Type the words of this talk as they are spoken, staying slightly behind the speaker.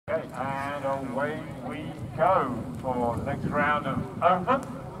and away we go for the next round of Open.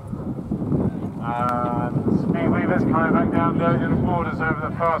 Speed Weavers coming back down Lyons borders over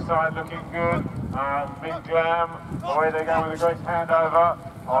the far side, looking good. Big Glam, away they go with a great handover.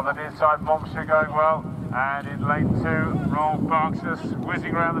 On the near side, Monster going well. And in lane 2, Royal Berkshire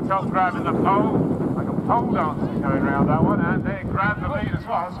whizzing around the top, grabbing the pole. Like a pole dancer going around that one. And they grab the lead as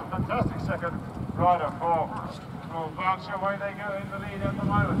well. That's a fantastic second rider for Royal Berkshire. Away they go in the lead at the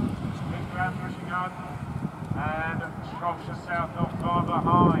moment. Big Glam pushing on. And Shropshire South not far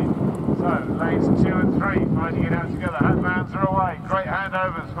behind. So lanes 2 and 3 fighting it out together. Handbands are away. Great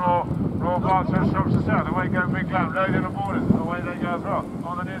handovers for Royal Berkshire and Shropshire South. Away go Big Glam, loading the borders. Away they go as well.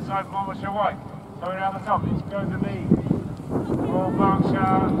 On the near side, Monmouthshire White. Going around the top, it's going to be Royal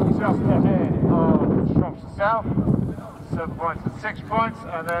Berkshire just ahead of Shropshire South. 7 points and 6 points,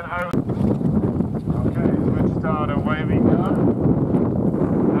 and then over. Okay, good start, away we go.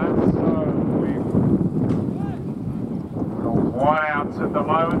 And so we've got one out at the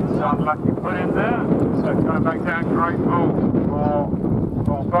moment, so unlucky put in there. So coming back down, great ball for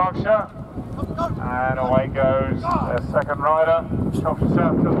Royal Berkshire. And away goes their second rider, Shropshire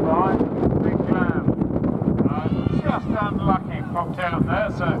South just behind. Big Glam, just unlucky, popped out there,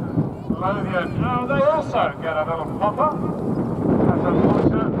 so Lyons, oh, they also get a little popper. That's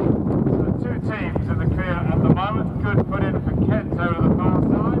unfortunate. So 2 teams in the clear at the moment. Good put in for Kent over the far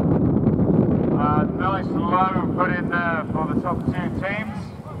side. Nice low put in there for the top 2 teams.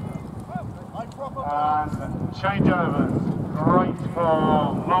 And changeovers. Great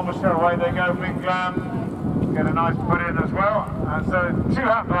for Monmouthshire, away they go, Big Glam, get a nice put in as well. And so 2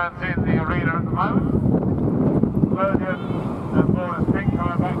 handbands in the arena at the moment. Lyons and Borders Pink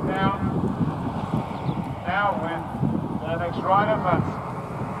coming back down. Now with their next rider, but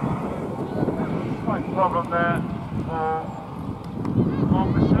slight problem there for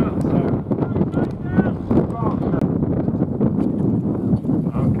Monmouthshire.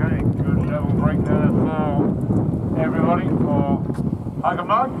 Okay, good level break there for everybody for Hug and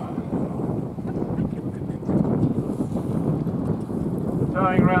Mug.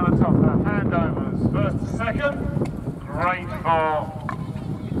 Turning around the top, the handovers, first to second. Great for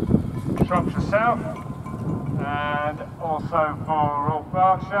Shropshire South. And also for Royal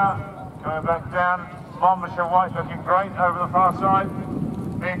Berkshire. Coming back down, Monmouthshire White looking great over the far side.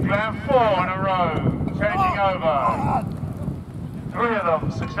 Big Glam, 4 in a row. Changing over. 3 of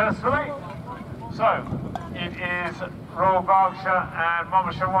them successfully. So, it is Royal Berkshire and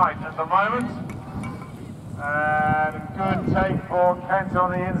Monmouthshire White at the moment. And a good take for Kent on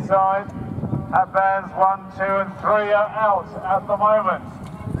the inside. Handbands 1, 2 and 3 are out at the moment.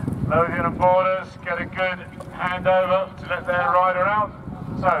 Lyons and Borders get a good handover to let their rider out.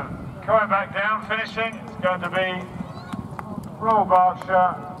 So, coming back down, finishing, it's going to be Royal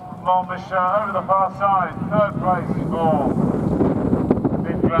Berkshire, Monmouthshire over the far side. 3rd place for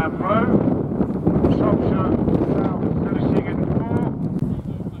Big Glam Blue. Shropshire South finishing in 4th.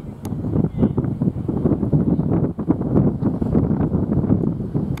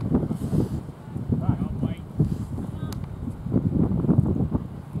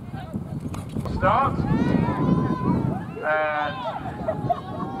 Start. And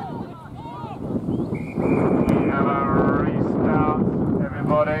we have a restart,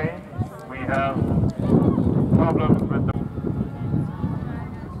 everybody. We have problems with the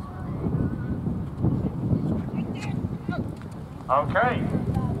Okay,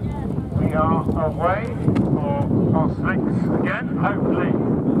 we are away for conflicts again. Hopefully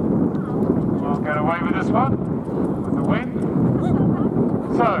we'll get away with this one, with the win.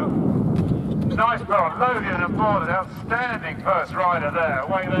 So, nice ball, Lyons and Borders, outstanding first rider there.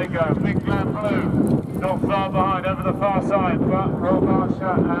 Away they go, Big Glam Blue, not far behind over the far side, but Royal Berkshire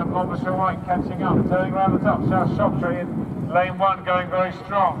and Monmouthshire White catching up, turning around the top. South Shropshire in lane 1 going very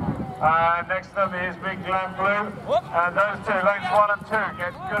strong. Next to them is Big Glam Blue, and those 2, lanes 1 and 2,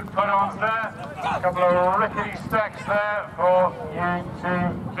 get good put-ons there. A couple of rickety stacks there for you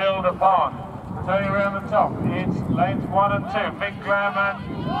to build upon. Turning around the top, it's lanes 1 and 2, Big Glam and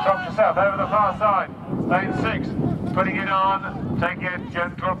Shropshire South over the far side. Lane 6, putting it on, taking a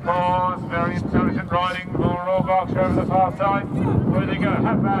gentle pause, very intelligent riding for Royal Berkshire over the far side. Where do they go?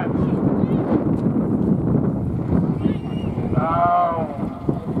 Handbands. Oh.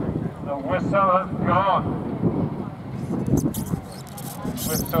 The whistle has gone.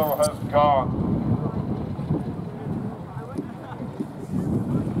 Whistle has gone.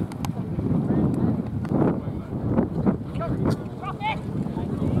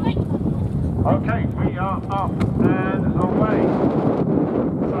 Okay, we are up and away.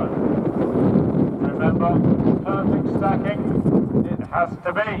 So, remember, perfect stacking, it has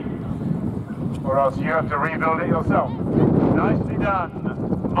to be. or else you have to rebuild it yourself. Nicely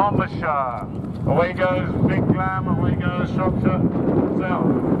done. Monmouthshire. Away goes Big Glam, away goes Shropshire. So,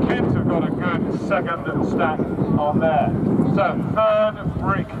 Kent have got a good second stack on there. So, third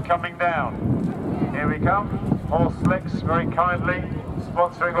brick coming down. Here we come. Horse Slicks very kindly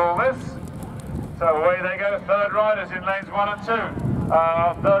sponsoring all this. So away they go, third riders in lanes 1 and 2.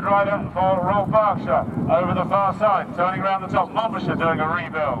 Third rider for Royal Berkshire over the far side, turning around the top. Monmouthshire doing a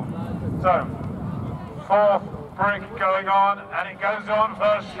rebuild. So, fourth brick going on, and it goes on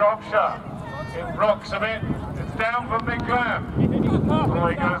for Shropshire. It rocks a bit. It's down for Big Glam.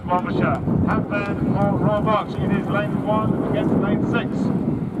 Away goes Monmouthshire. Half-band for Royal Berkshire. It is lane 1 against lane 6.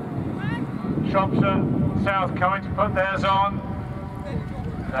 Shropshire South coming to put theirs on.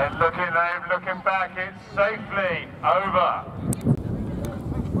 They're looking back. It's safely over.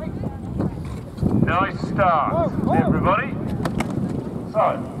 Nice start, everybody.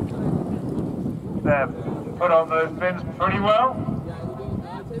 So, they've put on those bins pretty well.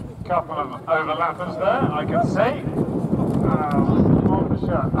 Couple of overlappers there, I can see.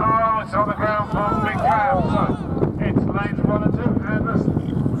 Oh, it's on the ground for Big Glam. So, it's lanes 1 and 2, and there's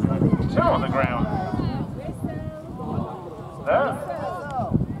 2 on the ground. There.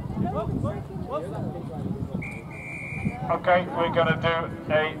 Okay, we're going to do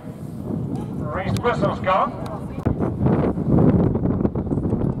a whistle's gone.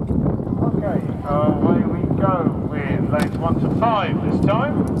 Okay, away we go with lanes 1 to 5 this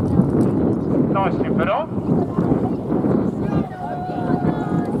time. Nicely put on.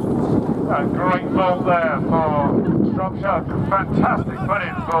 A great vault there for Shropshire. Fantastic put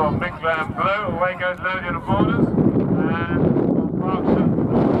in for Big Glam Blue. Away goes Lyons and Borders. And Berkshire.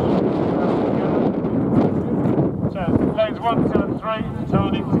 So lanes 1, 2 and 3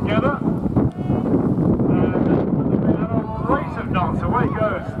 turning together. And at a rate of knots, away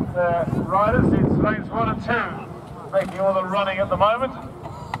goes the riders. It's lanes 1 and 2 making all the running at the moment.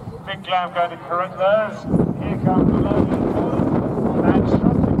 Big Glam going to correct theirs. Here comes the Lyons and Borders. And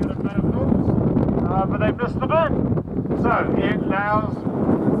Shropshire get a better balls. But they missed the bend. So it allows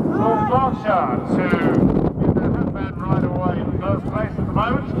Royal Berkshire to get their headband right away in the first place at the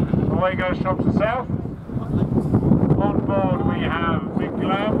moment. Away goes Shropshire South. On board we have Big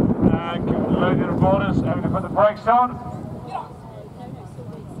Glam and Lyons and Borders having to put the brakes on.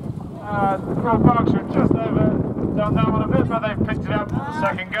 Royal Berkshire just done that one a bit, but they've picked it up for the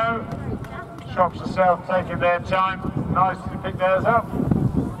second go. Shropshire South taking their time, nicely picked theirs up.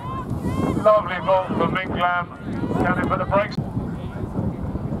 Lovely vault for Big Glam, can they put the brakes?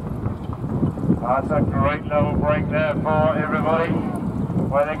 That's a great level break there for everybody.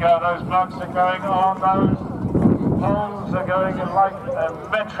 Where they go, those mugs are going on, those poles are going like a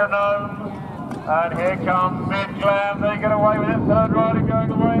metronome. And here comes Big Glam, they get away with it, third rider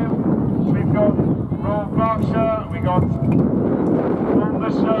going away. We've got Royal Berkshire, we got on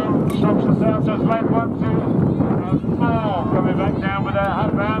the show, Shropshire South, so it's lane 1, 2 and 4 coming back down with their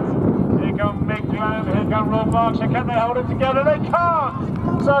headbands. Here comes Big Glam, here comes Royal Berkshire, can they hold it together? They can't!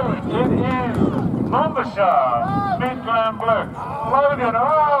 So it is Monmouthshire, Big Glam Blue. Logan,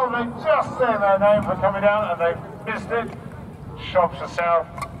 oh, they just said their name for coming down and they missed it. Shropshire South.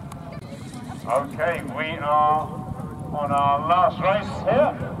 Okay, we are on our last race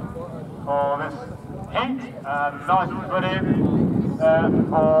here for this heat, and nice put in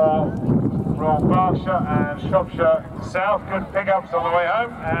for Royal Berkshire and Shropshire South. Good pickups on the way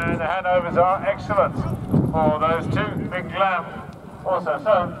home, and the handovers are excellent for those two. Big Glam also.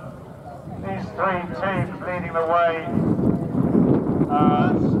 So these 3 teams leading the way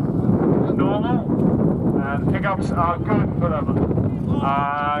as normal, and pickups are good for them.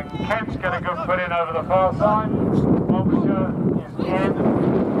 Kent's got a good put in over the far side. Shropshire is in,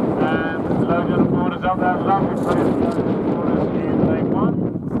 and Lyons and Borders up there. Lovely put in. Lyons and Borders in lane 1.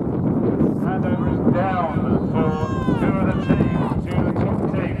 Handover is down for 2 of the teams, 2 of the top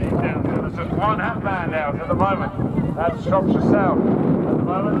teams down. There's just 1 hatband out at the moment. That's Shropshire South. At the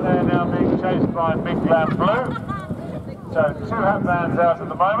moment, they're now being chased by Big Glam Blue. So 2 hatbands out at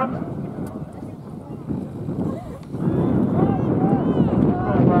the moment.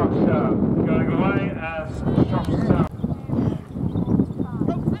 Berkshire going away as Shropshire South.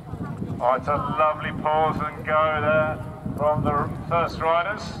 Oh, it's a lovely pause and go there from the first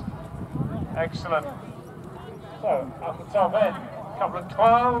riders. Excellent. So, at the top end, a couple of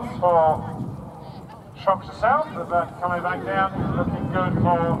 12s for Shropshire South, but that coming back down, looking good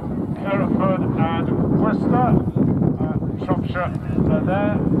for Hereford and Worcester. Shropshire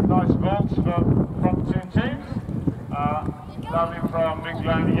there, nice vaults from 2 teams. Lovely from Big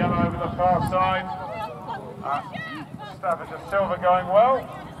Glam, yellow over the far side. Stafford to silver going well.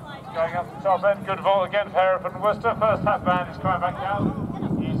 going up the top end. Good vault again for Hereford and Worcester. First hat band is coming back down.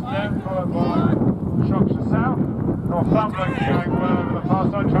 He's then followed by Shropshire South. Northumberland going well over the far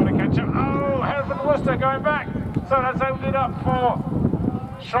side, trying to catch him. Oh, Hereford and Worcester going back. So that's opened it up for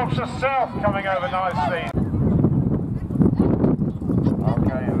Shropshire South coming over nicely.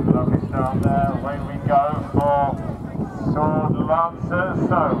 Okay, lovely start there. Away we go for Sword Lancers.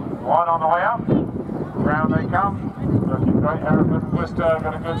 So, one on the way up. Round they come. Looking great. Hereford and Worcester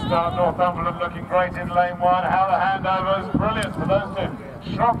got a good start. Northumberland looking great in lane one. How the handovers, brilliant for those two.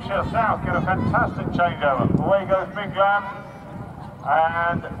 Shropshire South get a fantastic changeover. Away goes Big Glam.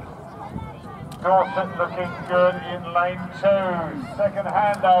 And Gorvett looking good in lane two. Second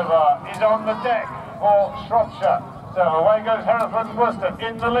handover is on the deck for Shropshire. So away goes Hereford and Worcester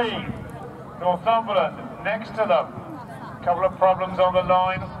in the lead. Northumberland next to them. A couple of problems on the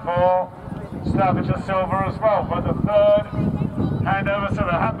line for Staffordshire Silver as well. But the third handover, so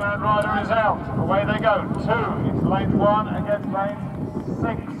the Hatman rider is out. Away they go. Two. It's lane one against lane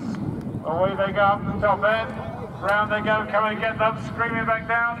six. Away they go up the top end. Round they go, coming to get them, screaming back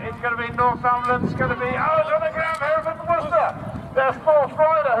down. It's going to be Northumberland. It's going to be, oh, it's on the ground, Hereford and Worcester. Their fourth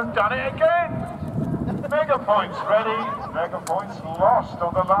rider has done it again. Mega points ready, mega points lost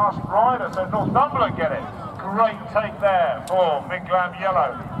on the last rider, so Northumberland get it. Great take there for Big Glam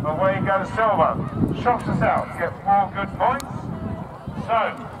Yellow. Away goes Silver. Shropshire South get 4 good points.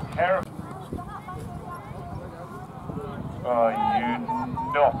 So, Hereford. Oh, you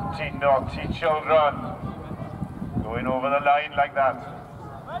naughty, naughty children. Going over the line like that.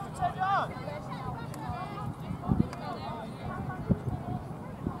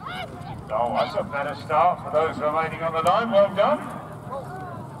 Oh, that's a better start for those remaining on the line. Well done.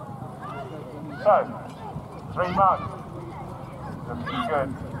 So, 3 marks. Looking good.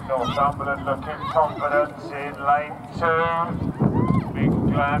 Northumberland looking confident in lane 2. Big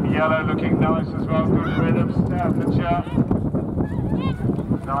Glam Yellow looking nice as well. Good rhythm. Staffordshire.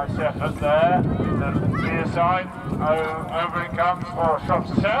 Nice effort there. In the rear side. Over it comes for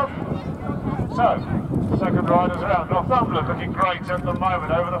Shropshire South. So, second riders around. Northumberland looking great at the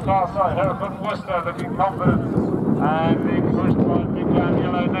moment over the far side. Hereford and Worcester looking confident and being pushed by Big Glam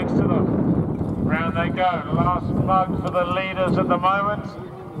Yellow next to them. Round they go. Last mug for the leaders at the moment.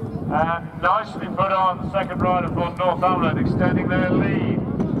 And nicely put on. Second rider for Northumberland extending their lead.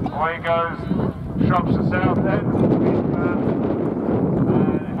 Away goes Shropshire South then.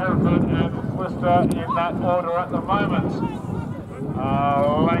 Hereford and Worcester in that order at the moment.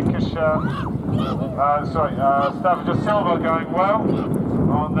 Staffordshire Silver going well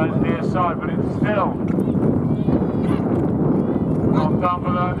on the near side, but it's still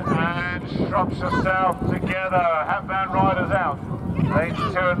Northumberland and Shropshire South together. Hatband riders out. Lane 2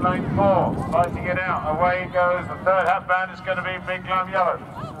 and lane 4 fighting it out. Away goes the third hatband. It's going to be Big Glam Yellow,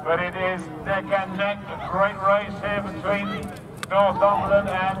 but it is neck and neck. A great race here between Northumberland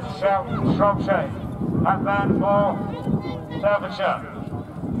and Shropshire. Hatband for Staffordshire.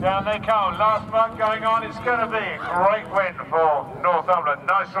 Down they come. Last mug going on. It's going to be a great win for Northumberland.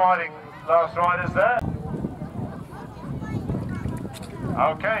 Nice riding. Last riders there.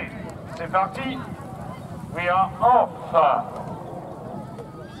 Okay, c'est parti. We are off.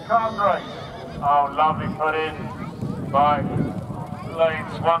 Card race. Oh, lovely put in by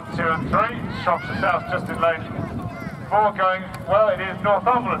lanes 1, 2 and 3. Shropshire South just in lane 4 going, well, it is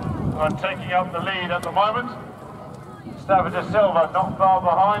Northumberland who are taking up the lead at the moment. Staffordshire Silver not far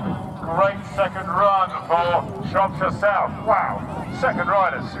behind. Great second run for Shropshire South. Wow, second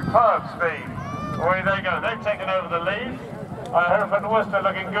rider, superb speed. Away they go. They've taken over the lead. Hereford and Worcester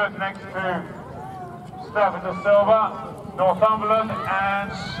looking good next to Staffordshire Silver. Northumberland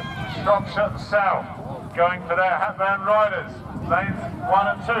and Shropshire South going for their hatband riders. Lanes 1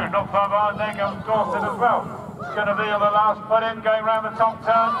 and 2, not far behind. There goes Gorvett as well. It's going to be on the last put in, going round the top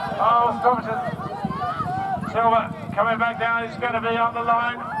turn. Oh, Staffordshire Silver coming back down. It's going to be on the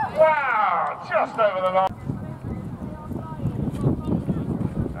line. Wow, just over the line.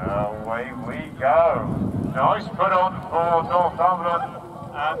 Away we go. Nice put on for Northumberland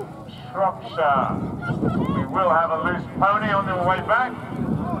and Shropshire. We will have a loose pony on the way back.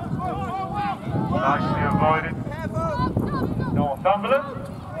 Nicely avoided. Northumberland.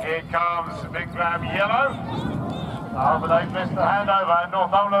 Here comes Big Glam Yellow. Oh, but they've missed the handover and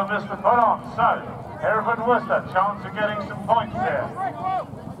Northumberland missed the put on. So, Hereford and Worcester, chance of getting some points here.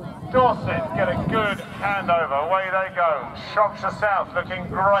 Dorset get a good handover. Away they go. Shropshire South looking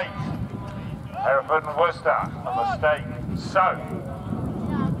great. Hereford and Worcester, a mistake. So,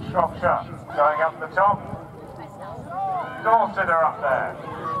 Shropshire going up the top. Dorset are up there.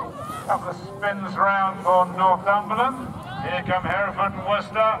 Couple of spins round for Northumberland. Here come Hereford and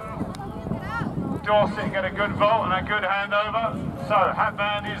Worcester. Dorset get a good vault and a good handover. So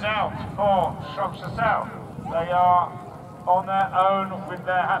Hatband is out for Shropshire South. They are on their own with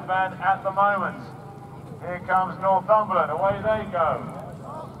their Hatband at the moment. Here comes Northumberland, away they go.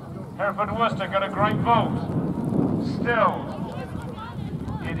 Hereford and Worcester got a great vault. Still,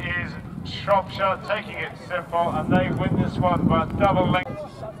 it is Shropshire taking it simple, and they win this one by double length.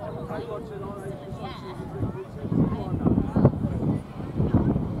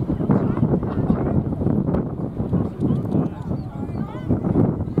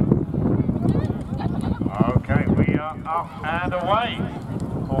 Okay, we are up and away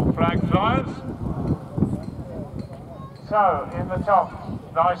for flag flyers. So, in the top,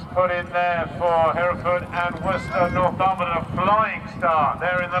 nice put in there for Hereford and Worcester. Northumberland, a flying start.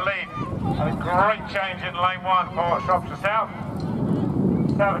 They're in the lead. And a great change in lane 1 for Shropshire South.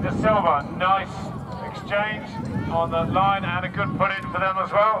 Staffordshire Silver, nice exchange on the line and a good put in for them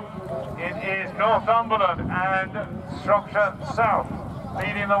as well. It is Northumberland and Shropshire South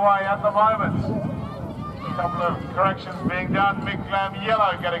leading the way at the moment. A couple of corrections being done. Big Glam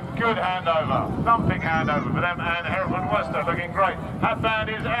Yellow get a good handover, thumping handover for them, and Hereford Worcester looking great. Hatband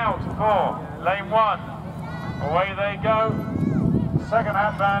is out for lane 1. Away they go. Second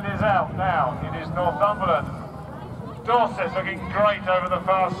Hatband is out now. It is Northumberland. Dorset looking great over the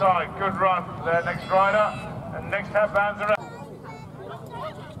far side. Good run for their next rider. And next Hatbands are out.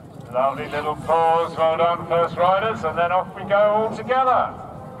 Lovely little pause. Well done, first riders. And then off we go all together.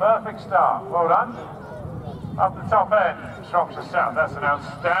 Perfect start. Well done. Up the top end, Shropshire South, that's an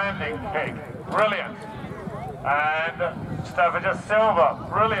outstanding kick, brilliant. And Staffordshire Silver,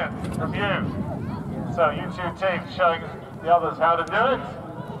 brilliant from you. So you two teams showing the others how to do it.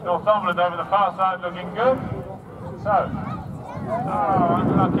 Northumberland over the far side looking good. So,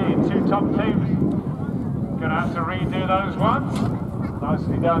 unlucky, two top teams. Gonna have to redo those ones.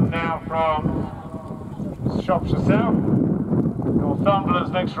 Nicely done now from Shropshire South.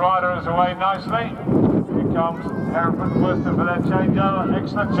 Northumberland's next rider is away nicely. Here comes Hereford and Worcester for their changeover.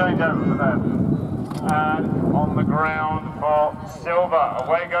 Excellent changeover for them. And on the ground for Silver.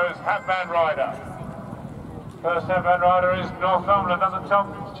 Away goes Hatband rider. First Hatband rider is Northumberland at the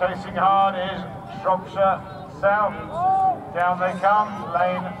top. Chasing hard is Shropshire South. Down they come.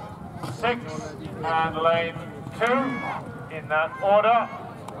 Lane 6 and lane 2 in that order.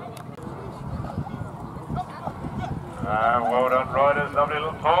 Well done riders, lovely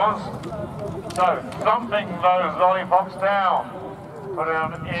little pause. So, thumping those lollipops down. Put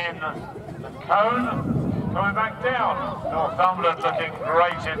them in the cone, coming back down. Northumberland looking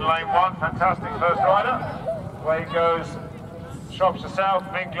great in lane 1, fantastic first rider. Away goes Shropshire South,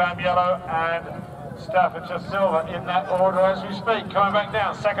 Big Glam Yellow and Staffordshire Silver in that order as we speak. Coming back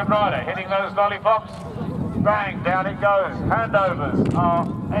down, second rider, hitting those lollipops. Bang, down it goes. Handovers are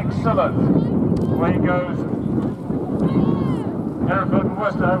excellent. Away goes Hereford and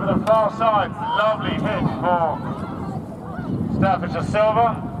Worcester over the far side. Lovely hit for Staffordshire Silver.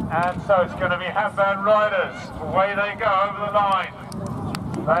 And so it's going to be Hatband riders. Away they go over the line.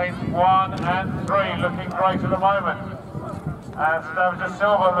 Lanes 1 and 3 looking great at the moment. And Staffordshire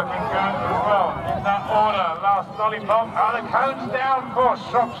Silver looking good as well. In that order, last lollipop. And the cone's down for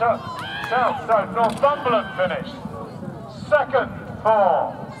Shropshire South. So Northumberland finished. Second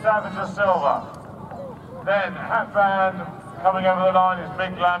for Staffordshire Silver. Then Hatband coming over the line is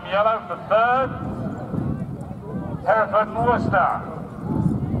Big Glam Yellow for third. Hereford and Worcester.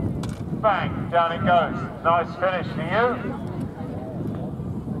 Bang, down it goes. Nice finish for you.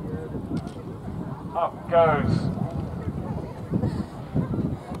 Up goes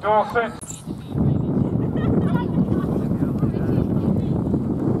Dorset.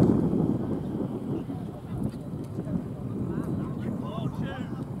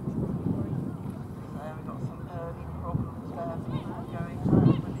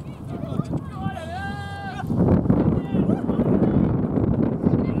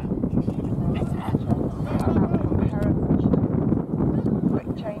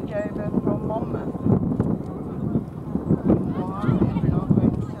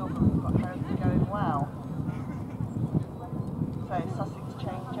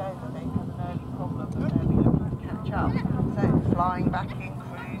 Flying back in,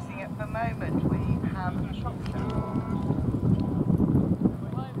 cruising at the moment, we have Shropshire.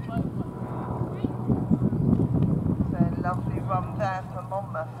 So lovely run there for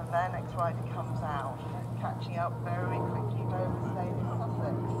Monmouth, and their next rider comes out, catching up very quickly over Staying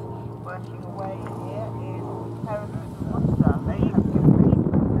Sussex. Working away here is Hereford and Worcester. They have good race,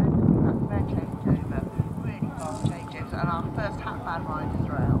 that's their changeover, really fast changeovers, and our first Hatband riders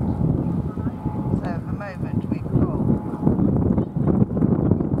are out. So at the moment we've got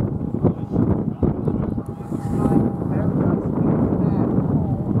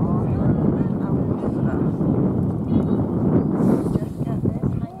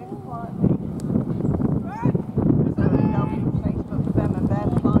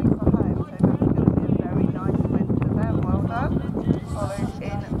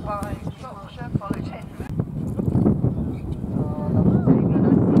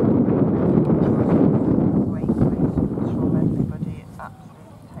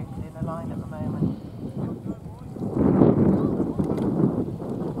the line at the moment.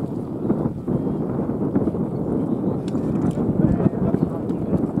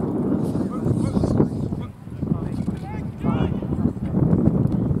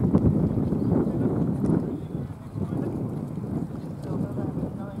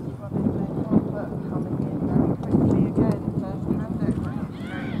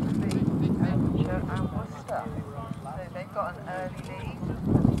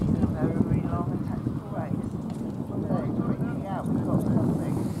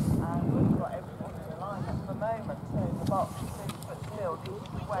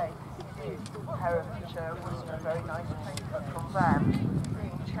 Very nice placement from them,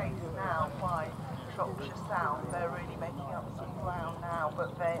 being chased now by Shropshire South. They're really making up some ground now,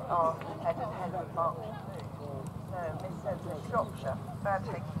 but they are head and head with Berkshire Blue. So Miss says that Shropshire, they're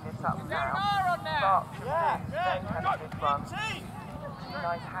taking this up now. Berkshire Blue, they had a good run. Two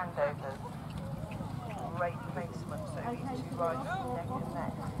nice handovers. Great placement, so these two riders neck and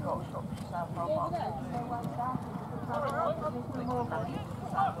neck. We've got Shropshire South on Berkshire Blue.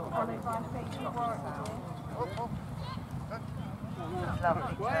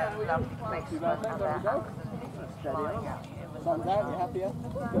 Lovely turn, lovely placement, and they're absolutely flying out here. Sun's out, you happy?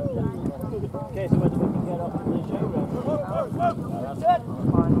 Okay, so when we can get up to the showroom.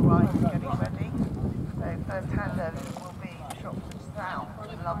 Final ride getting ready. So first handover will be Shropshire South.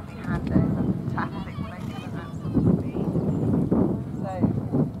 Lovely handover, fantastic placement at some speed. So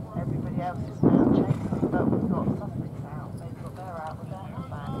everybody else is now chasing, but we've got Sussex out. They've got their out with their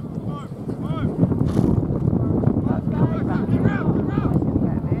handbag. Coming back in.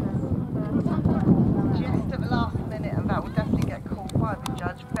 Just at the last minute, and that will definitely get called by the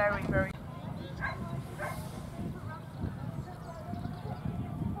judge. Very, very.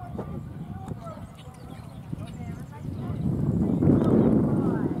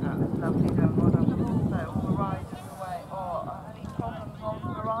 That was lovely, though. Well done. So all the riders away. Oh, any problems on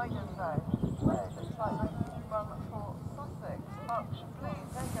the riders though? So it looks like they can run for Sussex. Berkshire Blue,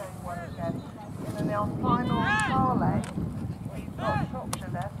 they're going well again. And then our final parlay. We've got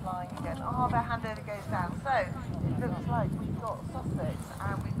Shropshire there flying again. Oh, their handover goes down. So it looks like we've got Sussex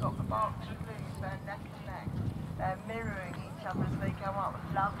and we've got the Berkshire Blues. They're neck and neck. They're mirroring each other as they go up.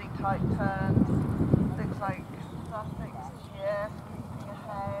 Lovely tight turns. Looks like Sussex just creeping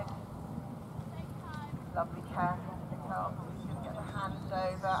ahead. Lovely careful pick up. He's going to get the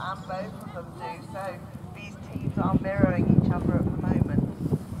handover, and both of them do. So these teams are mirroring each other at the moment.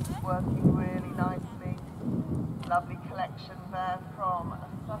 Working really nicely. Lovely collection there from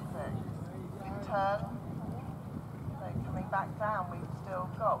Sussex. Good turn. So coming back down, we've got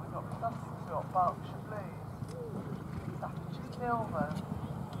Sussex, we've got Berkshire Blues, Staffordshire Silvers.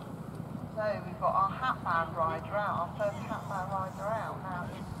 So we've got our Hatman rider out, our first Hatman rider out. Now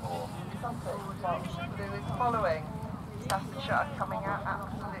it's for Sussex. Berkshire Blue is following. Staffordshire are coming out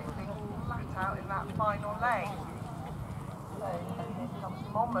absolutely flat out in that final lane. So, and here comes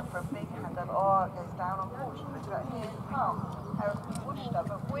Monmouth for a big handover. Oh, it goes down unfortunately, but here comes Hereford Worcester.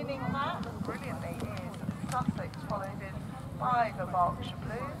 But winning that brilliantly is Sussex, followed in by the Berkshire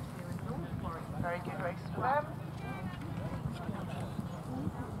Blues. Very good race for them.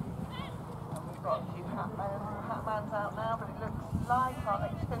 And we've got a few Hatmans out now, but it looks like our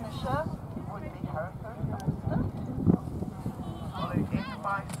next finisher would be Hereford Worcester. Followed in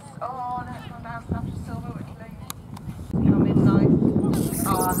by, oh, next one down, Staffordshire Silver, which leads. Come in nice.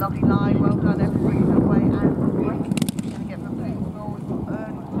 Oh, lovely line. Well done, everybody's away and great. Going to get the blue score. We've got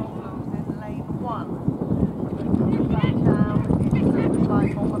early problems in lane 1. Back down. It looks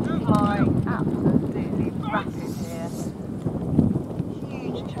like Monmouth flying absolutely rapid here.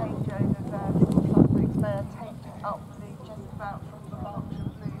 Huge changeover there for Sussex. They are taking up the just about from the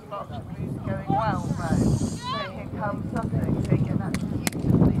Berkshire Blues. Berkshire Blues are going well though. So here comes Sussex. They get that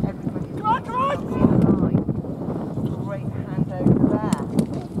beautifully. Everybody's in line. Great handover there.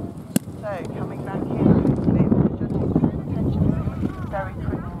 So coming back in, hopefully the judges' attention is going to be very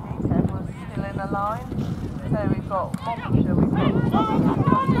quickly. Everyone's still in a line. So we've got Monmouthshire, we've got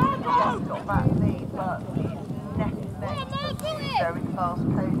yes, got that lead, but it's neck and neck with two very fast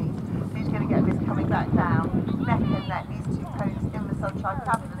ponies. Who's going to get this coming back down? Neck and neck, these two ponies in the sunshine,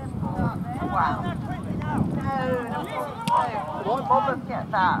 fabulous ball. Wow. No, Monmouth get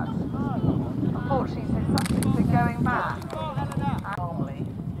that. Unfortunately, so Sussex are going back. Normally.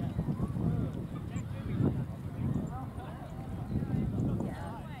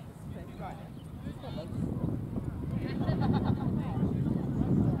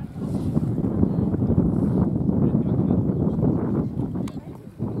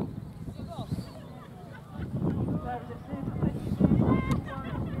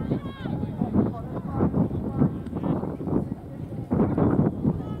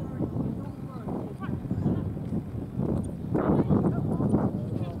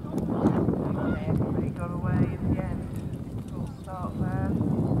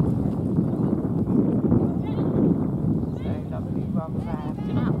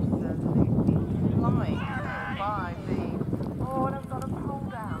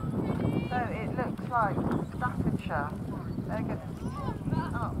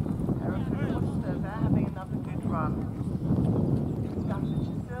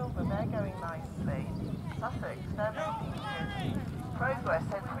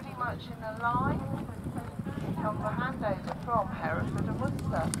 Hereford and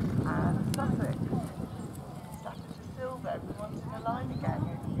Worcester, and Sussex. Staffordshire Silver, everyone's in the line again.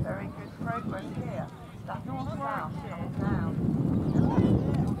 Very good progress here. Staffordshire South coming down.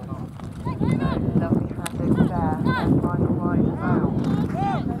 Lovely handover there, and final riders out.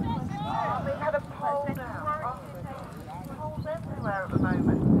 We had a pole now. Poles everywhere at the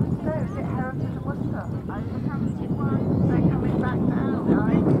moment. So is it Hereford and Worcester? They're coming back down.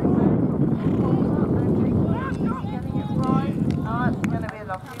 Getting it right. It's going to be a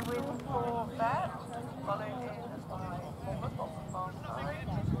lovely win for that. Followed in by Bournemouth on the far side.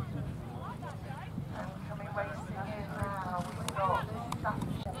 And coming racing in now, we've got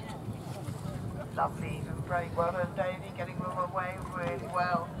Staffordshire. Lovely and very well done, Davey, getting them away really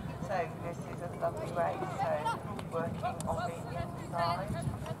well. So this is a lovely race. So working on the inside.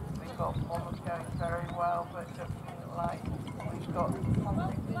 We've got Bournemouth going very well, but looking like we've got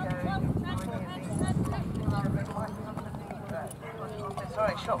something going brilliantly.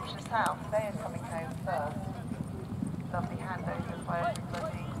 Sorry, Shropshire South, they are coming home first. Lovely handover by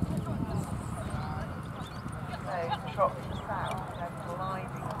everybody. So Shropshire South, they're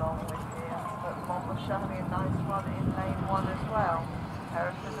gliding along with here, but Monmouth having a nice run in lane 1 as well.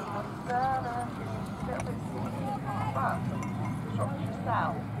 Hereford and Worcester, they're a little bit skinny, but Shropshire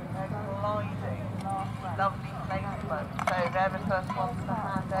South, they're gliding. Lovely placement, so they're the first ones to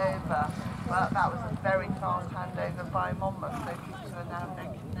hand over. But that was a very fast handover by Monmouth, so people are now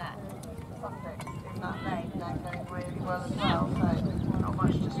neck and neck. Sussex in that lane, they're going really well as well, so not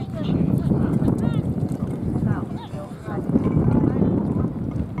much to choose. South still second.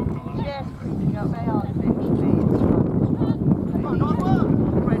 Yes, creeping up, they are literally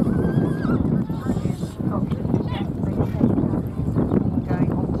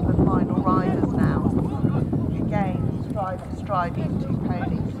going on to the final riders now. Again, stride for stride, these two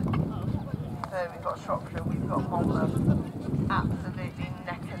ponies. So we've got Shropshire, we've got Monmouth, absolutely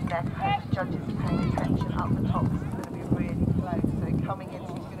neck and neck. I hope the judges are paying attention up the top. This is going to be really close. So coming in, he's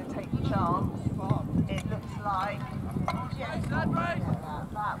going to take the chance. It looks like, yes, that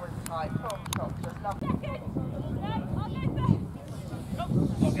was tight from Shropshire. Lovely.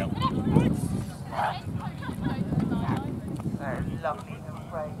 So lovely and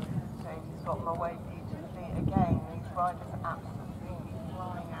great. So he's got them away beautifully again. These riders are absolutely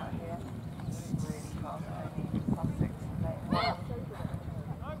flying out here. Really fast, Sussex lane 1.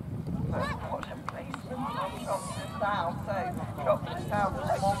 But what a placement from Shropshire South. So Shropshire South and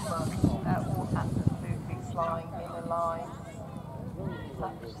Monmouth, they're all absolutely flying in a line.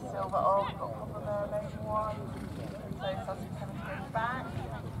 Staffordshire Silver, oh, we've got a problem there, lane 1. So Sussex having to go back.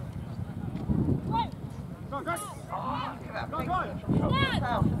 Oh, look at that placement from Shropshire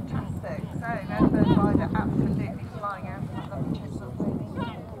South, fantastic. So their third rider absolutely flying out of that lovely chestnut pony.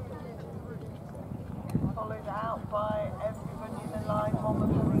 Followed out by everybody in the line.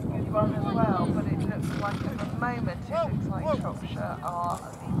 Monmouth having a good run as well, but it looks like at the moment it looks like Shropshire are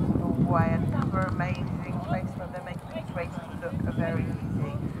leading the way. Another amazing placement. They're making this race look very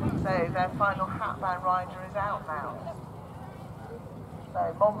easy. So their final hatband rider is out now. So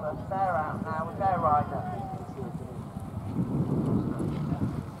Monmouth, they're out now with their rider.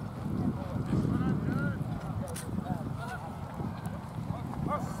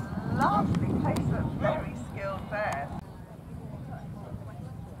 Lovely placement, very skilled there.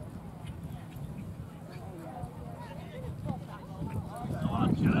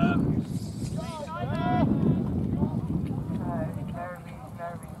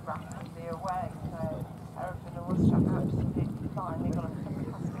 Very rapidly away. So Hereford and Worcester absolutely fine. They've got a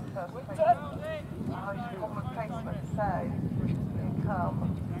fantastic first placement. Common placement. So here come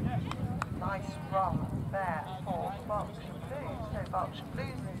nice run there for Berkshire Blues. So Berkshire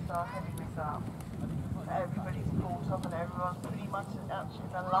Blues are heading this up. Everybody's caught up and everyone's pretty much actually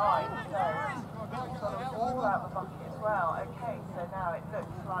in the line. So we've got them all out the bucket as well. Okay, so now it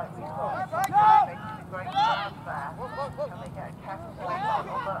looks like we've got making a great grab there. Can they get a careful place on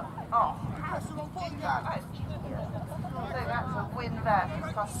the... Oh, how do you do that? That's genius. So that's a win there for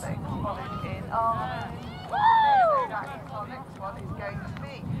Sussex. Followed in. Oh, that is our next one. It's going to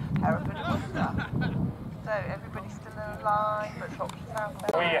be Hereford and Worcester. So everybody's still in a line, but Shropshire South.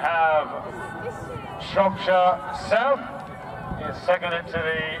 We have Shropshire South is second into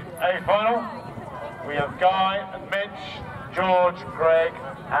the A final. We have Guy, Mitch, George, Greg,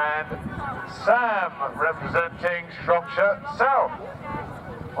 and Sam representing Shropshire South.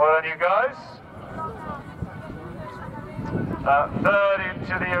 Well done, you guys. Third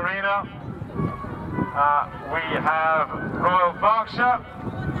into the arena, we have Royal Berkshire.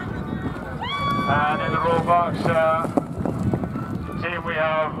 And in the Royal Berkshire team we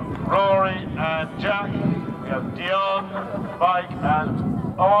have Rory and Jack. We go Dion, Mike and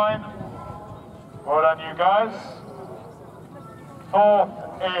Owen. Well done, you guys. Fourth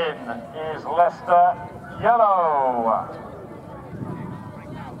in is Leicester Yellow.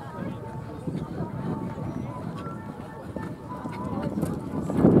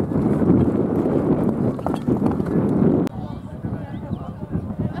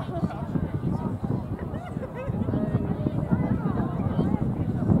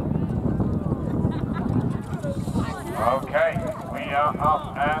 Okay, we are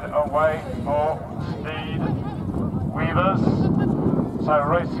up and away for Speed Weavers. So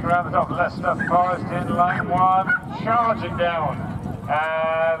racing around the top, Leicester Forest in lane one, charging down.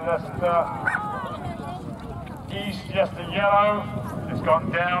 And Leicester East, just the yellow. It's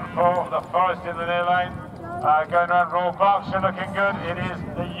gone down for the Forest in the near lane. Going around Royal Berkshire looking good. It is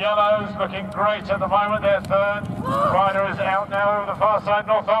the yellows looking great at the moment. They're third. Rider is out now over the far side.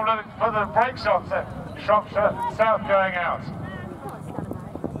 Northumberland put the brakes on. So Shropshire South going out.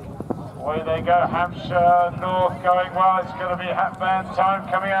 Away they go, Hampshire North going well. It's going to be Hatband time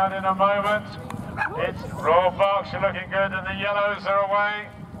coming out in a moment. It's Royal Berkshire looking good and the yellows are away.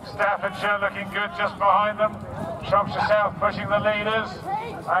 Staffordshire looking good just behind them. Shropshire South pushing the leaders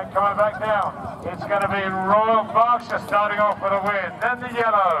and coming back down. It's going to be Royal Berkshire starting off with a win. Then the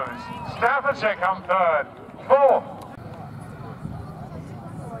yellows. Staffordshire come third. Fourth.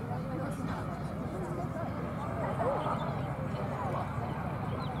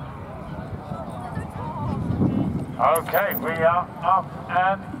 Okay, we are up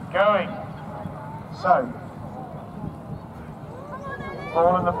and going. So,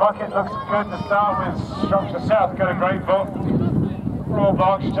 ball in the bucket looks good to start with. Shropshire South got a great ball. Royal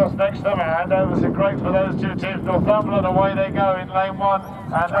Berkshire just next to them. Handovers are great for those two teams. Northumberland away they go in lane one.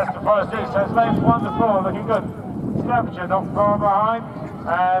 And Leicester Forest East. So it's lanes 1 to 4 looking good. Staffordshire not far behind.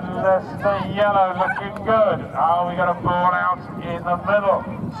 And Leicester Yellow looking good. Oh, we got a ball out in the middle.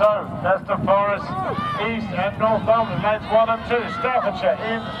 So, Leicester Forest East and Northumberland, lanes 1 and 2. Staffordshire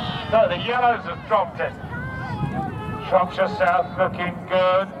in. No, the Yellows have dropped it. Shropshire South looking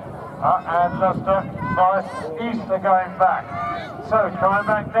good. And Leicester Forest East are going back. So, coming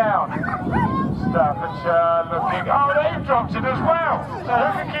back down. Staffordshire looking. Oh, they've dropped it as well. So,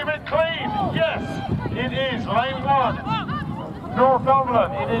 who can keep it clean? Yes, it is lane 1.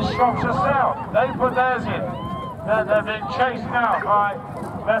 Northumberland, it is Shropshire South. They put theirs in. They're being chased now by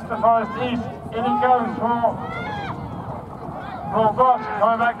Leicester Forest East. In he goes for Royal Berkshire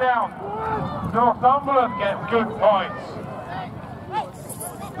coming back down. Northumberland get good points.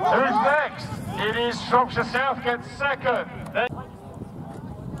 Who's next? It is Shropshire South gets second.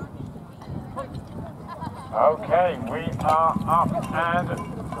 Okay, we are up and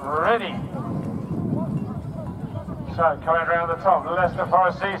ready. So, coming around the top, Leicester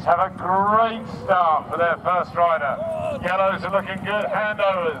Forest East have a great start for their first rider. Yellows are looking good.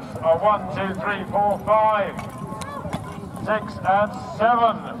 Handovers are 1, 2, 3, 4, 5, 6 and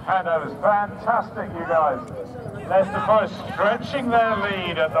 7 handovers. Fantastic, you guys. Leicester Forest stretching their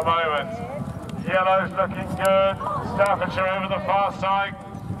lead at the moment. Yellows looking good. Staffordshire over the far side.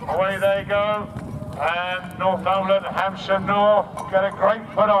 Away they go. And Northumberland, Hampshire North get a great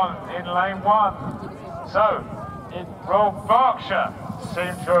put on in lane 1. So, Royal Berkshire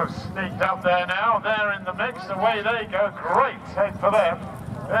seem to have sneaked up there now. They're in the mix. Away they go. Great head for them.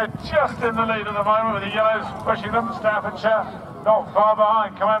 They're just in the lead at the moment with the yellows pushing them. Staffordshire not far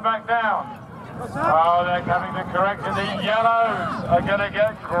behind, coming back down. Oh, they're coming to correct it. The yellows are going to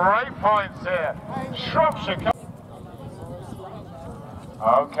get great points here. Shropshire.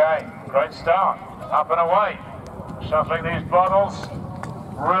 Okay, great start. Up and away. Shuffling these bottles.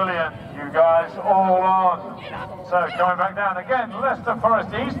 Brilliant, you guys, all on. So coming back down again, Leicester Forest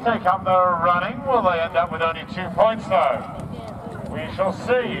East take up the running. Will they end up with only 2 points though? We shall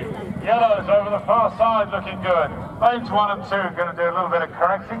see. Yellows over the far side looking good. Lanes 1 and 2 are going to do a little bit of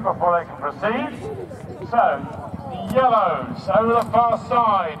correcting before they can proceed. So, yellows over the far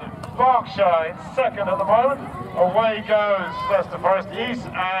side. Berkshire in second at the moment. Away goes Leicester Forest East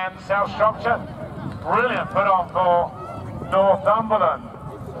and South Shropshire. Brilliant put on for Northumberland.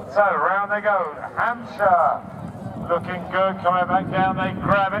 So round they go. Hampshire looking good, coming back down, they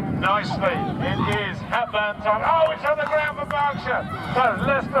grab it nicely. It is Hatband time. Oh, it's on the ground for Berkshire. So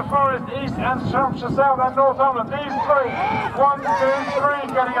Leicester Forest East and Shropshire South and Northumberland. These three, 1, 2,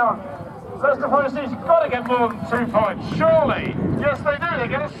 3 getting on. Leicester Forest East got to get more than 2 points, surely. Yes, they do. They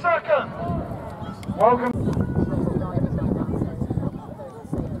get a second. Welcome.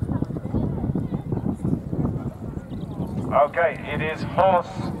 Okay, it is Horse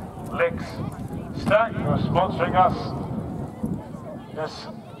Licks Stack who are sponsoring us this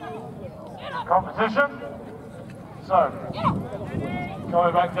competition. So,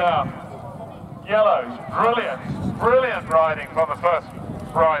 coming back down. Yellows, brilliant riding from the first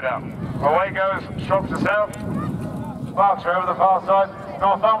rider. Away goes Shropshire South. Berkshire over the far side.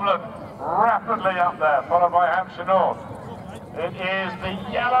 Northumberland rapidly up there, followed by Hampshire North. It is the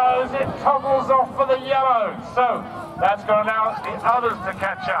yellows, it toggles off for the yellows. So that's going to allow the others to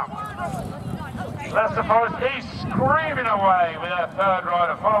catch up. Leicester Forest East screaming away with their third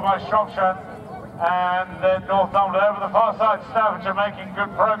rider, followed by Shropshire and then Northumberland over the far side. Staffordshire making good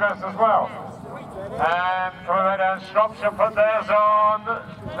progress as well. And coming right down, Shropshire put theirs on.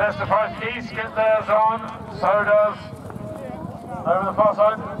 Leicester Forest East get theirs on. So does over the far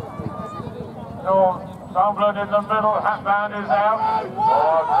side. Northumberland in the middle. Hatband is out.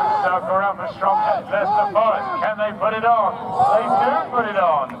 Oh, good circle around for Shropshire. Leicester Forest, can they put it on? They do put it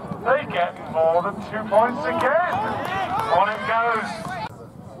on. They get more than 2 points again. On it goes.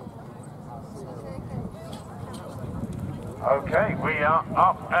 Okay, we are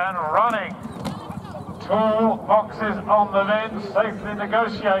up and running. Tall boxes on the men, safely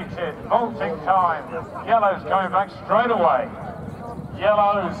negotiated. Vaulting time. Yellows coming back straight away.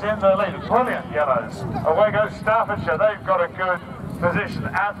 Yellows in the lead. Brilliant yellows. Away goes Staffordshire. They've got a good position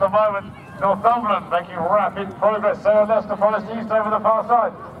at the moment. Northumberland making rapid progress. So Leicester Forest East over the far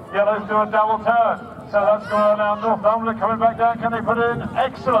side. Yellows do a double turn. So that's going to allow Northumberland coming back down. Can they put it in?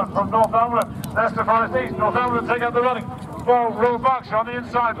 Excellent from Northumberland. Leicester Forest East. Northumberland take out the running. Well, Royal Berkshire on the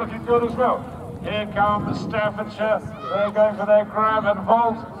inside looking good as well. Here comes Staffordshire. They're going for their grab and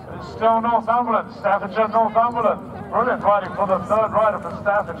vault. It's still Northumberland. Staffordshire, Northumberland. Brilliant riding for the third rider for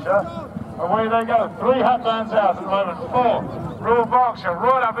Staffordshire. Away they go. 3 hatbands out at the moment. 4. Royal Berkshire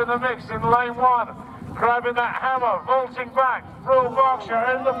right up in the mix in lane 1. Grabbing that hammer, vaulting back. Royal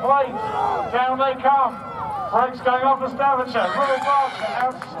Berkshire in the plate. Down they come. Brakes going off for Staffordshire. Royal Berkshire,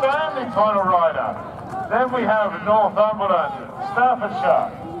 outstanding final rider. Then we have Northumberland, Staffordshire.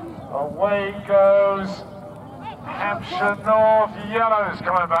 Away goes Hampshire North. Yellows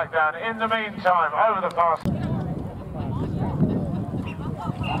coming back down. In the meantime, over the fast.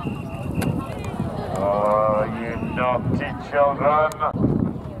 Oh, you naughty children.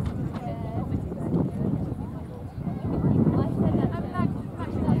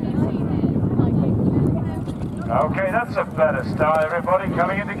 Okay, that's a better start, everybody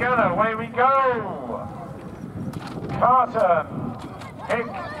coming in together. Away we go. Carton, Hick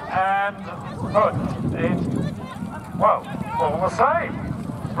and Hood. It's, well, all the same.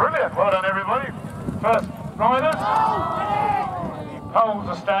 Brilliant, well done everybody. First riders, the poles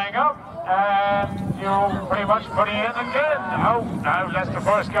are staying up and you're pretty much putting it in again. Oh, no, Leicester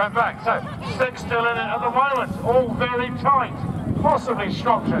Forest going back. So, 6 still in it at the moment, all very tight. Possibly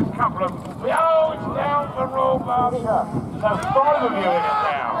Shropshire's couple of... Oh, it's down for Royal Berkshire. So 5 of you in it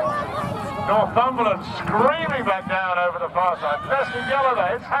now. Northumberland screaming back down over the far side. Leicester yellow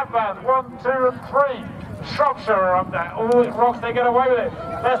there. It's hatbands 1, 2 and 3. Shropshire are up there. Oh, it rocks. They get away with it.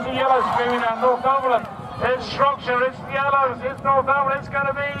 Leicester yellow screaming down. Northumberland. It's Shropshire. It's yellows. It's Northumberland. It's going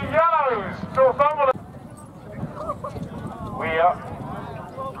to be yellows. Northumberland. We are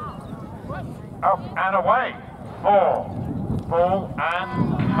up and away. 4. Ball and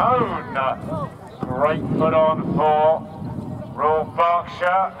cone. Great put on for Royal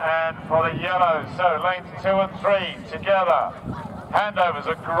Berkshire and for the yellows. So lanes 2 and 3 together. Handovers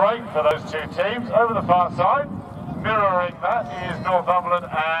are great for those 2 teams. Over the far side, mirroring that is Northumberland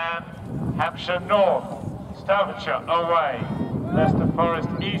and Hampshire North. Staffordshire away. Leicester Forest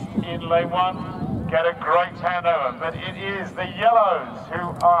East in lane 1. Get a great handover, but it is the yellows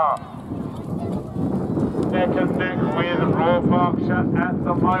who are neck and neck with Royal Berkshire at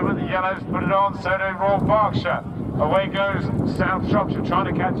the moment. The yellows put it on, so do Royal Berkshire. Away goes South Shropshire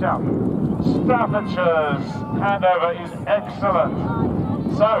trying to catch up. Staffordshire's handover is excellent.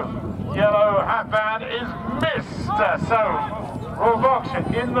 So, yellow hatband is missed. So, Royal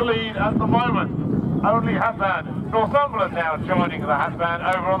Berkshire in the lead at the moment. Only hatband. Northumberland now joining the hatband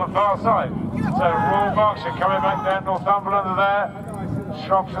over on the far side. So, Royal Berkshire coming back down. Northumberland are there.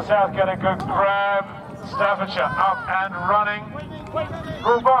 Shropshire South get a good grab. Staffordshire up and running.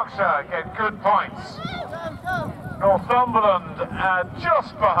 Royal Berkshire get good points. Northumberland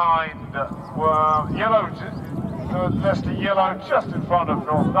just behind yellow, Leicester yellow just in front of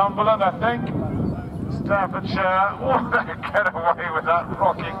Northumberland, I think. Staffordshire, get away with that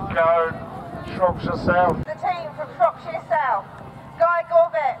rocking cone. Shropshire South. The team from Shropshire South, Guy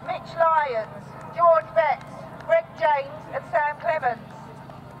Gorvett, Mitch Lyons, George Betts, Greg James and Sam Clements.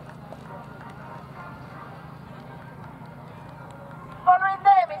 Following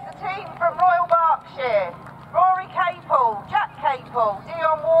them is the team from Royal Berkshire, Rory Capel, Jack Capel,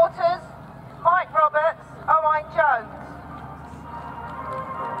 Dion Waters, Mike Roberts, Owen Jones.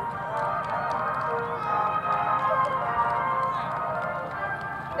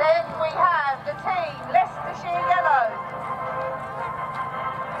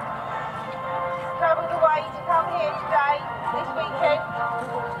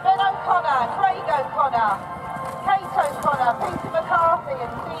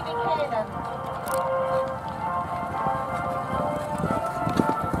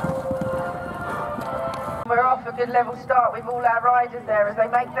 level start with all our riders there as they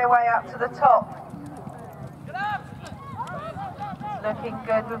make their way up to the top. Looking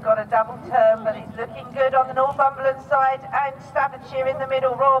good, we've got a double turn, but it's looking good on the Northumberland side, and Staffordshire in the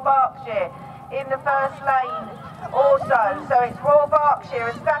middle, Royal Berkshire in the first lane also. So it's Royal Berkshire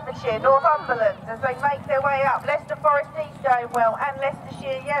and Staffordshire, Northumberland as they make their way up. Leicester Forest East going well, and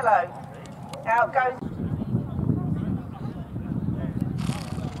Leicestershire Yellow. Out goes.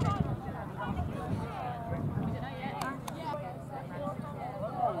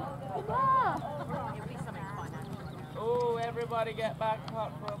 Oh, everybody get back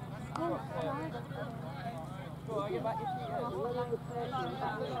apart from Shropshire. Go on, get back your feet in.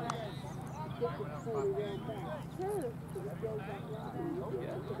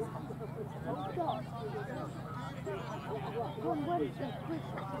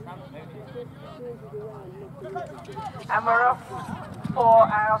 And we're off for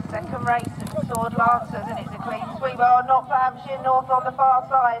our second race at Sword Lancers, and it's a clean sweep. Oh, not for Hampshire North on the far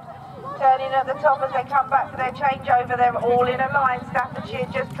side. Turning at the top as they come back for their changeover. They're all in a line. Staffordshire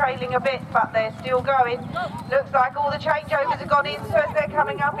just trailing a bit, but they're still going. Looks like all the changeovers have gone in, so as they're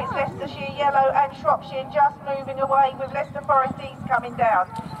coming up, it's Leicestershire Yellow and Shropshire just moving away with Leicester Forest East coming down.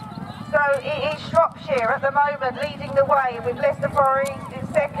 So it is Shropshire at the moment leading the way with Leicester Forest East in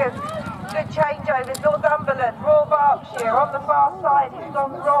second. Good changeovers. Northumberland, Royal Berkshire on the far side. It's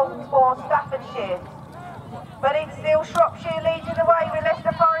gone wrong for Staffordshire. But it's still Shropshire leading the way with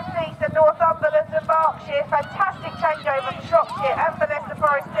Leicester Forest East and Northumberland and Berkshire. Fantastic changeover for Shropshire and for Leicester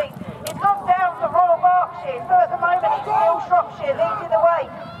Forest East. It's gone down for Royal Berkshire, so at the moment it's still Shropshire leading the way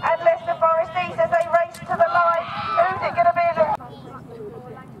and Leicester Forest East as they race to the line. Who's it going to be?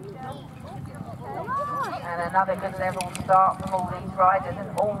 And another good level start from all these riders, and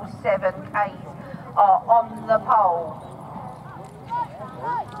all 7 Ks are on the pole.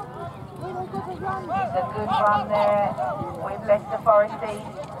 It's a good run there with Leicester Forest East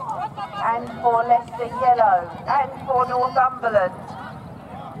and for Leicester Yellow and for Northumberland.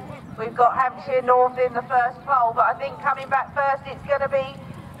 We've got Hampshire North in the first pole, but I think coming back first it's going to be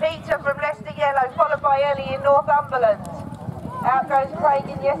Peter from Leicester Yellow, followed by Ellie in Northumberland. Out goes Craig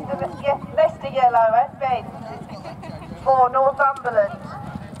in Leicester Yellow and Ben for Northumberland.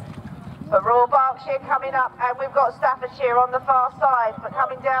 But Royal Berkshire coming up, and we've got Staffordshire on the far side, but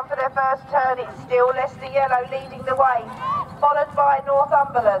coming down for their first turn, it's still Leicester Yellow leading the way, followed by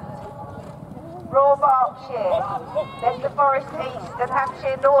Northumberland. Royal Berkshire, Leicester Forest East and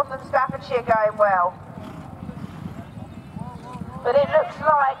Hampshire North and Staffordshire going well. But it looks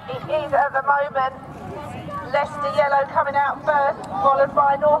like it is at the moment Leicester Yellow coming out first, followed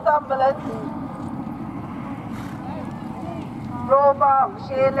by Northumberland. Royal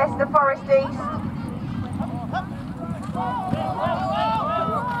Berkshire, Leicester Forest East.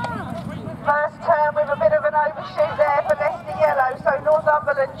 First turn with a bit of an overshoot there for Leicester Yellow, so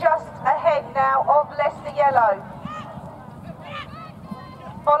Northumberland just ahead now of Leicester Yellow.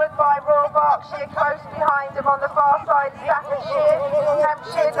 Followed by Royal Berkshire close behind them on the far side, Staffordshire,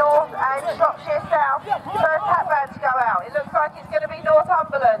 Hampshire North and Shropshire South. First hat band to go out. It looks like it's going to be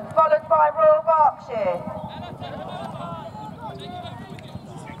Northumberland, followed by Royal Berkshire.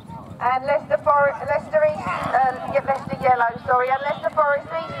 And Leicester Yellow, sorry, and Leicester Forest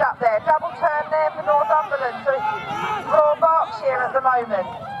East up there. Double turn there for Northumberland, so it's Royal Berkshire at the moment.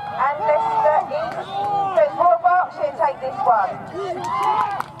 And Leicester East, so it's Royal Berkshire take this one.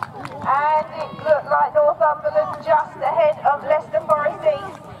 And it looked like Northumberland just ahead of Leicester Forest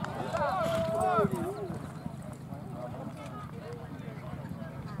East.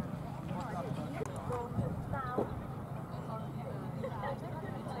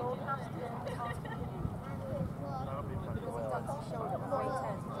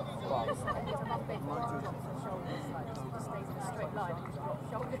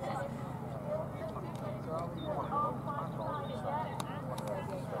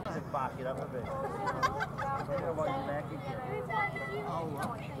 Back it up a bit.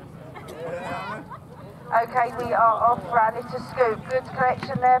 Okay, we are off for our little scoop. Good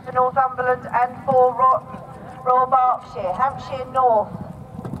collection there for Northumberland and for Royal Berkshire. Hampshire North,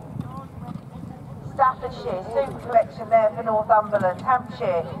 Staffordshire, super collection there for Northumberland.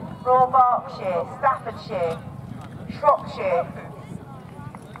 Hampshire, Royal Berkshire, Staffordshire, Shropshire.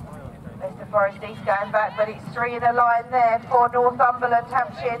 Leicester Forest East going back, but it's 3 in a line there for Northumberland,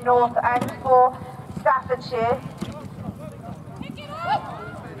 Hampshire North and for Staffordshire.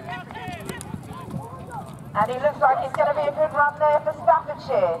 And it looks like it's going to be a good run there for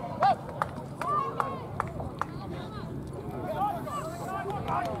Staffordshire.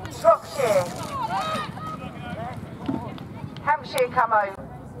 Shropshire. Hampshire come over.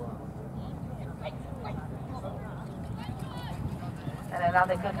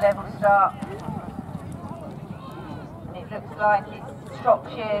 Another good level start. And it looks like it's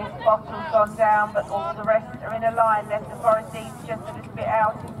Shropshire's Bottle's gone down, but all the rest are in a line. Leicester Forest East just a little bit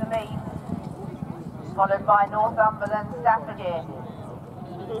out in the lead, followed by Northumberland, Staffordshire.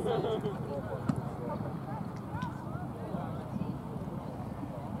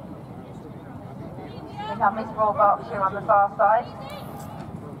 Here comes Royal Berkshire on the far side.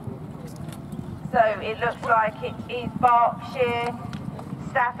 So it looks like it is Berkshire,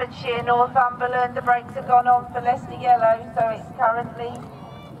 Staffordshire, Northumberland. The brakes have gone on for Leicester Yellow, so it's currently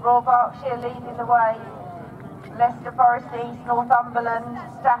Royal Berkshire leading the way. Leicester Forest East, Northumberland,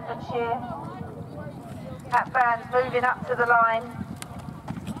 Staffordshire. Hatbands moving up to the line.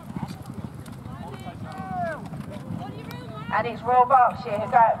 And it's Royal Berkshire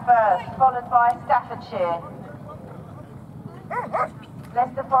who go out first, followed by Staffordshire.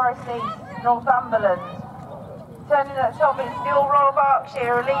 Leicester Forest East, Northumberland. Turning at the top, it's still Royal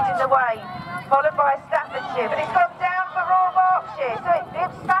Berkshire leading the way, followed by Staffordshire. But it's gone down for Royal Berkshire, so it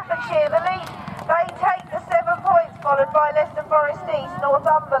gives Staffordshire the lead. They take the 7 points, followed by Leicester Forest East,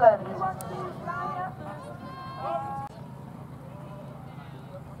 Northumberland.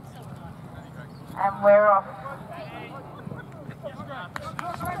 And we're off.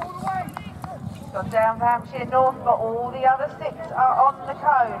 Gone down for Hampshire North, but all the other 6 are on the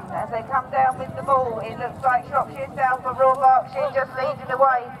cone as they come down with the ball. It looks like Shropshire South for Royal Berkshire just leading the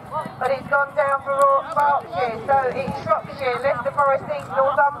way, but it's gone down for Royal Berkshire. So it's Shropshire, Leicester Forest East,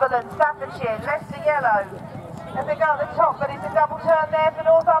 Northumberland, Staffordshire, Leicester Yellow. As they go at the top, but it's a double turn there for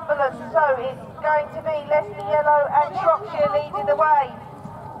Northumberland. So it's going to be Leicester Yellow and Shropshire leading the way.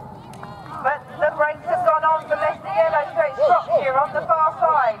 But the brakes have gone on for Leicester Yellow, so it's Shropshire on the far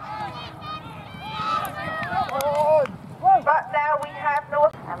side. But now we have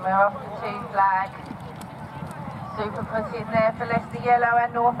North, and we're off to 2 flag. Super put in there for Leicester Yellow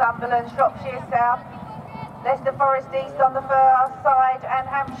and Northumberland, Shropshire South, Leicester Forest East on the far side, and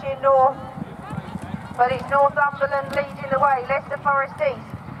Hampshire North. But it's Northumberland leading the way, Leicester Forest East,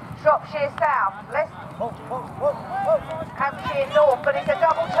 Shropshire South, Hampshire North, but it's a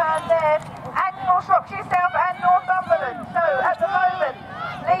double turn there, and for Shropshire South and Northumberland. So at the moment,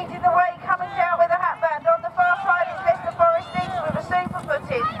 leading the way, coming down with a hatband on the far side is Leicester Forest East with a super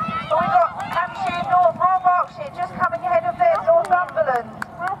footed. But we've got Hampshire North, Royal Berkshire just coming ahead of their Northumberland.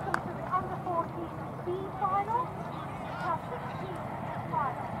 Welcome to the under-14 B final.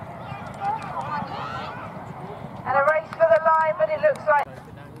 And a race for the line, but it looks like...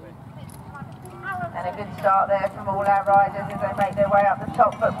 And a good start there from all our riders as they make their way up the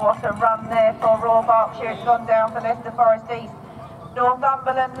top, but what a run there for Royal Berkshire. It's gone down for Leicester Forest East,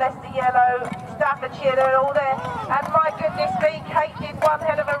 Northumberland, Leicester Yellow, Staffordshire, they're all there. And my goodness me, Kate did one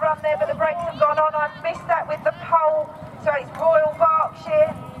hell of a run there, but the brakes have gone on. I missed that with the pole. So it's Royal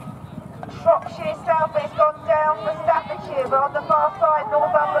Berkshire, Shropshire South, but it's gone down for Staffordshire, but on the far side,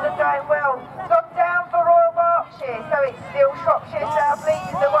 Northumberland going well. It's gone down for Royal Berkshire, so it's still Shropshire South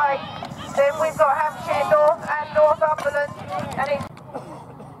leading the way. Then we've got Hampshire North and Northumberland, and it's...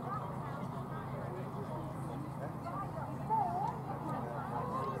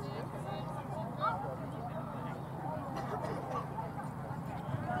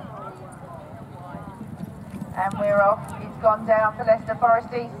 And we're off. It's gone down for Leicester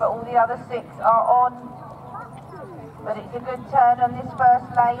Forest East, but all the other 6 are on. But it's a good turn on this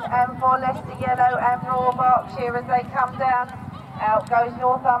first lane, and for Leicester Yellow and Royal Berkshire as they come down. Out goes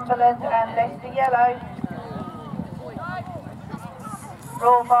Northumberland and Leicester Yellow.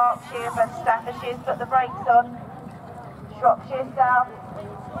 Royal Berkshire, but Staffordshire's put the brakes on. Shropshire South.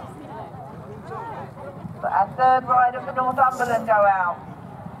 But our 3rd rider for Northumberland go out.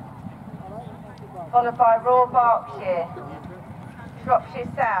 Followed by Royal Berkshire,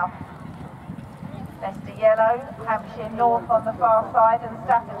 Shropshire South, Leicester Yellow, Hampshire North on the far side, and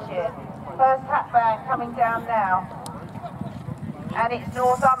Staffordshire. First hatband coming down now, and it's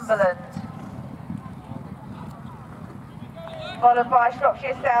Northumberland. Followed by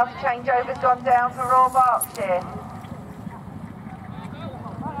Shropshire South, changeover's gone down for Royal Berkshire.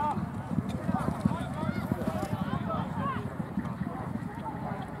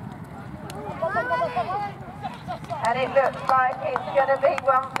 And it looks like it's going to be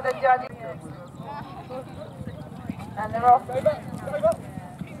one for the judges. And they're off.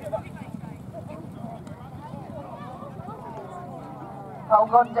 Pole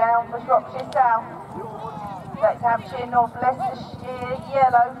gone down for Shropshire South. That's Hampshire North, Leicestershire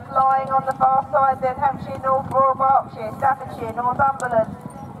Yellow flying on the far side, then Hampshire North, Royal Berkshire, Staffordshire, Northumberland,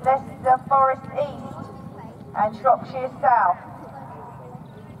 Leicester Forest East and Shropshire South.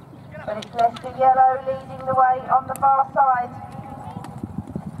 But it's Leicester Yellow leading the way on the far side.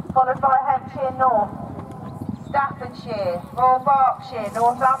 followed by Hampshire North, Staffordshire, Royal Berkshire,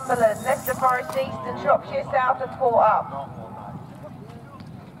 Northumberland, Leicester Forest East and Shropshire South have caught up.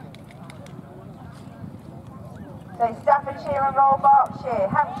 So Staffordshire and Royal Berkshire,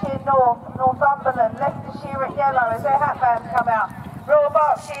 Hampshire North, Northumberland, Leicestershire at yellow as their hat bands come out. Royal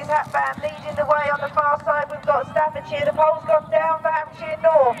Berkshire's hat band leading the way on the far side. We've got Staffordshire, the pole's gone down for Hampshire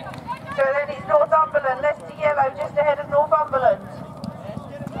North. So then it's Northumberland, Leicester yellow just ahead of Northumberland.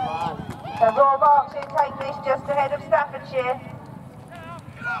 So Royal Berkshire take this just ahead of Staffordshire,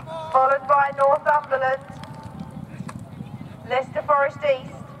 followed by Northumberland, Leicester Forest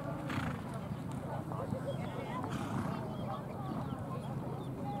East.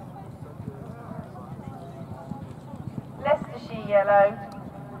 Leicestershire yellow.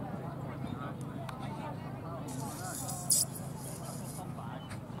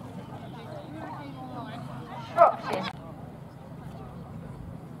 Shropshire.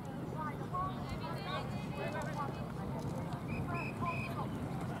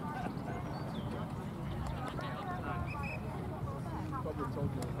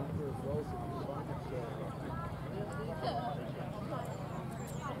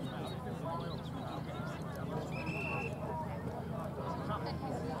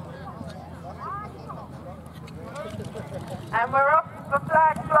 And we're off for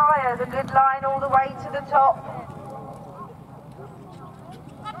flag flyers, a good line all the way to the top.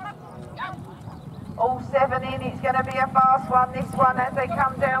 All 7 in, it's going to be a fast one, this one, as they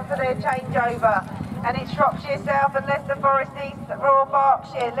come down for their changeover. And it's Shropshire South and Leicester Forest East, Royal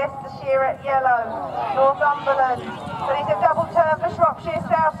Berkshire, Leicestershire at yellow, Northumberland. But it's a double turn for Shropshire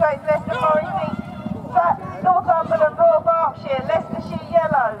South, so it's Leicester Forest East, Northumberland, Royal Berkshire, Leicestershire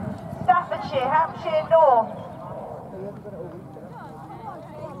yellow, Staffordshire, Hampshire North.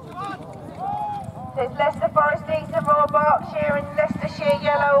 There's Leicester Forest East and Royal Berkshire and Leicestershire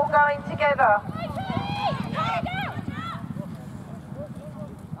yellow all going together.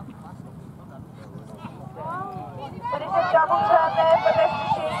 But it's a double turn there for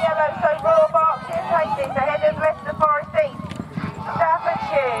Leicestershire yellow, so Royal Berkshire take this ahead of Leicester Forest East,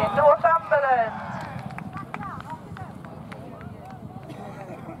 Staffordshire, Northumberland.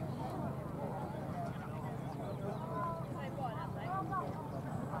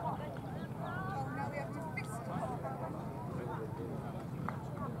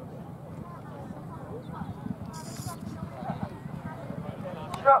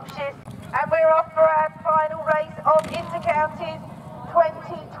 Shropshire, and we're off for our final race of Intercounties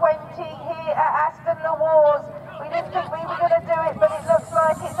 2020 here at Aston Le Wars. We didn't think we were going to do it, but it looks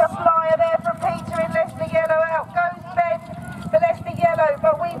like it's a flyer there from Peter in Leicester yellow. Out goes Ben for Leicester yellow,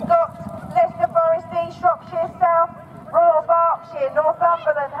 but we've got Leicester Forest East, Shropshire South, Royal Berkshire,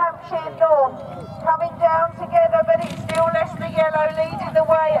 Northumberland, Hampshire North coming down together, but it's still Leicester yellow leading the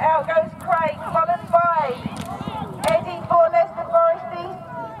way. Out goes Craig, followed by Eddie for Leicester Forest East.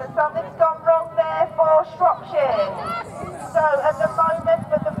 But something's gone wrong there for Shropshire. So at the moment,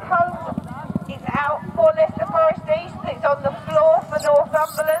 but the cone is out for Leicester Forest East. It's on the floor for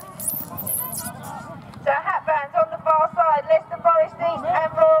Northumberland. So hat bands on the far side, Leicester Forest East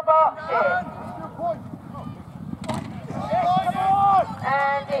and Royal Berkshire.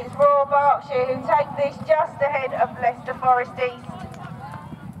 And it's Royal Berkshire who take this just ahead of Leicester Forest East.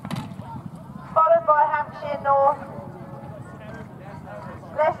 Followed by Hampshire North.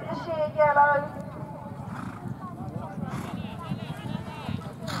 Leicestershire yellow,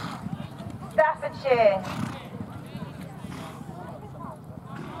 Staffordshire,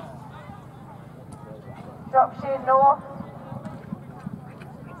 Shropshire North,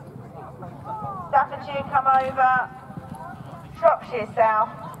 Staffordshire come over, Shropshire South,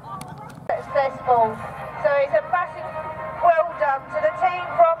 successful. So it's a massive well done to the team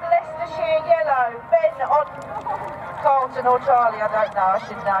from Leicestershire yellow, Ben on Carlton or Charlie, I don't know, I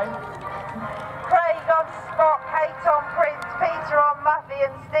should know. Craig on Spock, Kate on Prince, Peter on Muffy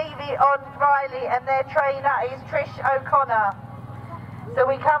and Stevie on Riley, and their trainer is Trish O'Connor. So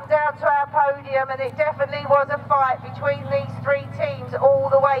we come down to our podium, and it definitely was a fight between these 3 teams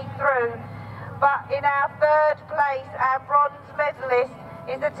all the way through. But in our 3rd place, our bronze medalist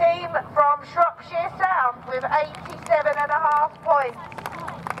is a team from Shropshire South with 87.5 points.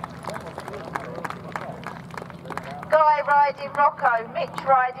 Guy riding Rocco, Mitch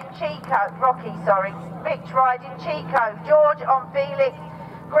riding Chico, Mitch riding Chico, George on Felix,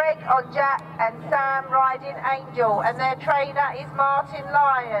 Greg on Jack and Sam riding Angel, and their trainer is Martin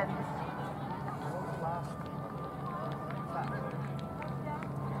Lyons.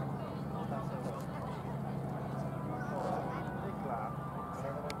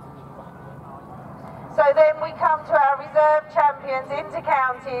 So then we come to our reserve champion. champions,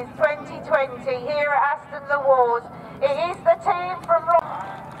 Intercounties 2020 here at Aston Le Ward. It is the team from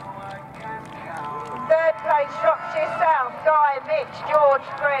third place, Shropshire South, Guy, Mitch, George,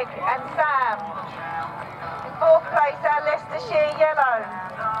 Greg and Sam. In fourth place, our Leicestershire Yellow.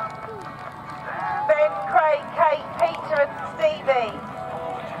 Ben, Craig, Kate, Peter and Stevie.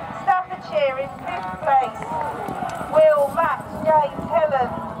 Staffordshire in fifth place. Will, Matt, James,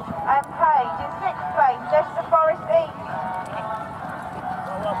 Helen and Paige. In sixth place, Leicester Forest East.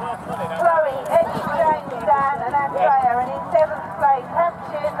 Chloe, Eddie, James, Dan and Andrea. And in seventh place,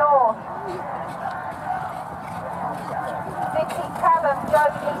 Hampshire North. Vicky, Callum,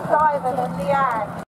 Josie, Simon and Leanne.